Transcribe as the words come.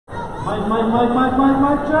Mic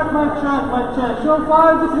check. Show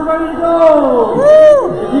 5 if you're ready to go. Woo!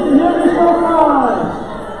 If you can hear me, show 5.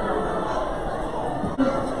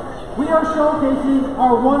 We are showcasing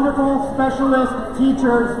our wonderful specialist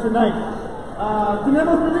teachers tonight.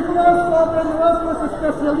 Tenemos películas sobre nuestros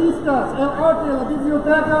especialistas, el arte, la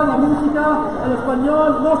biblioteca, la música, el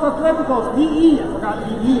español, los atléticos, PE, I forgot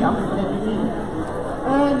PE, I'm going to say PE,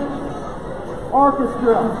 and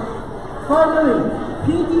orchestra. Finally,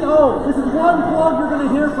 PTO, this is one plug you're going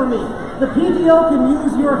to hear from me. The PTO can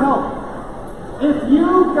use your help. If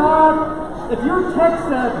you're tech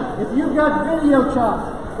savvy, if you've got video chops,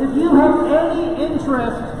 if you have any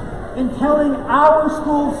interest in telling our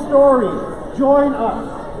school story, join us.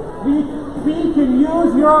 We can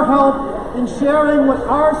use your help in sharing what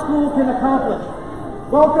our school can accomplish.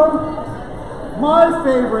 Welcome, my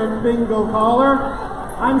favorite bingo caller.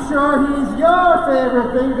 I'm sure he's your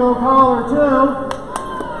favorite bingo caller too.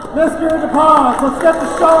 Mr. DePaz, let's get the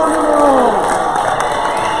show on the roll.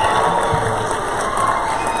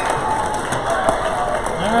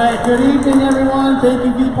 All right, good evening everyone. Thank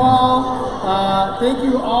you, V-Paul. Thank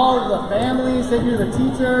you all the families, thank you the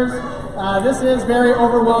teachers. This is very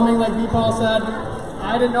overwhelming, like V-Paul said.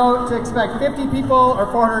 I didn't know what to expect 50 people or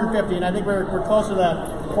 450, and I think we're closer to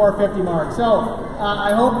that 450 mark. So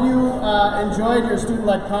I hope you enjoyed your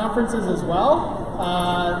student-led conferences as well.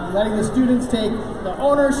 Letting the students take the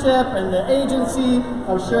ownership and the agency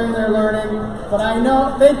of sharing their learning. But I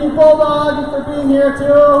know, thank you Bulldog for being here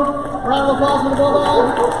too. Round of applause for the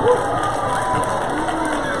Bulldog.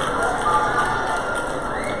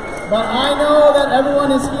 But I know that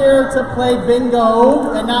everyone is here to play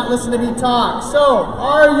bingo and not listen to me talk. So,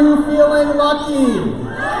 are you feeling lucky?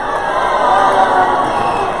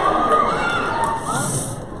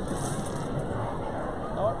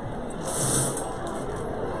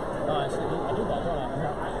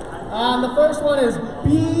 The first one is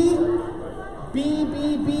B3.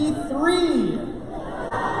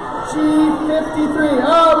 G53.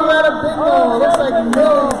 Oh, we got a bingo. Looks like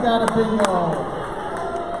Millie's got a bingo.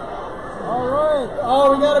 All right.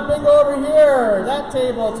 Oh, we got a bingo over here. That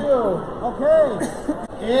table too. Okay.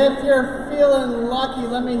 If you're feeling lucky,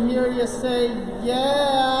 let me hear you say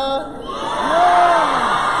yeah.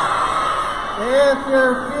 Yeah. If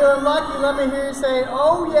you're feeling lucky, let me hear you say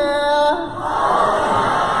oh yeah.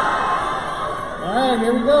 All right,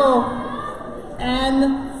 here we go.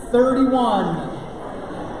 N31.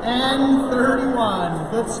 N31.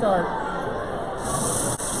 Good start.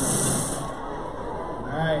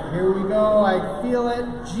 All right, here we go. I feel it.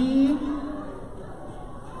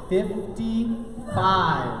 G55.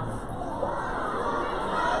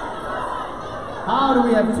 How do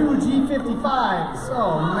we have two G55s?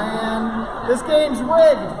 Oh man, this game's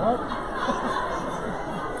rigged.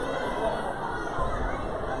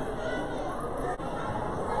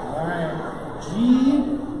 All right, G49.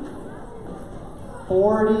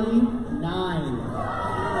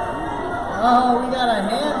 Oh, we got a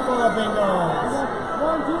handful of bingos.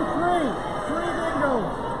 1, 2, 3. 3 bingos.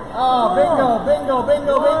 Oh, bingo.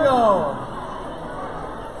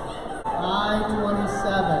 I-27.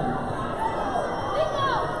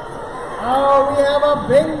 Oh, we have a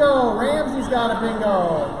bingo. Ramsey's got a bingo.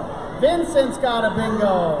 Vincent's got a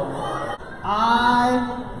bingo.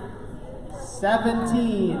 I-17.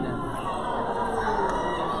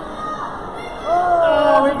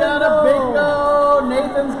 Oh, we got a bingo.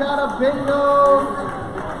 Nathan's got a bingo.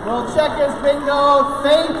 We'll check his bingo.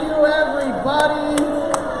 Thank you, everybody.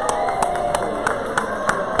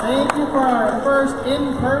 Thank you for our first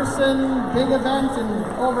in-person big event in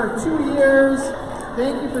over 2 years.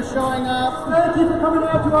 Thank you for showing up. Thank you for coming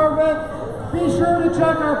out to our event. Be sure to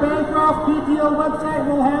check our Bancroft PTO website.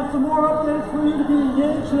 We'll have some more updates for you to be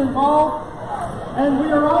engaged and involved. And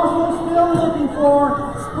we are also still looking for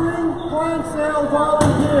spring plant sale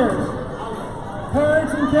volunteers.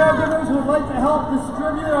 Parents and caregivers who would like to help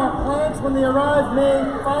distribute our plants when they arrive May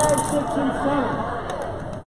 5, 6, and 7.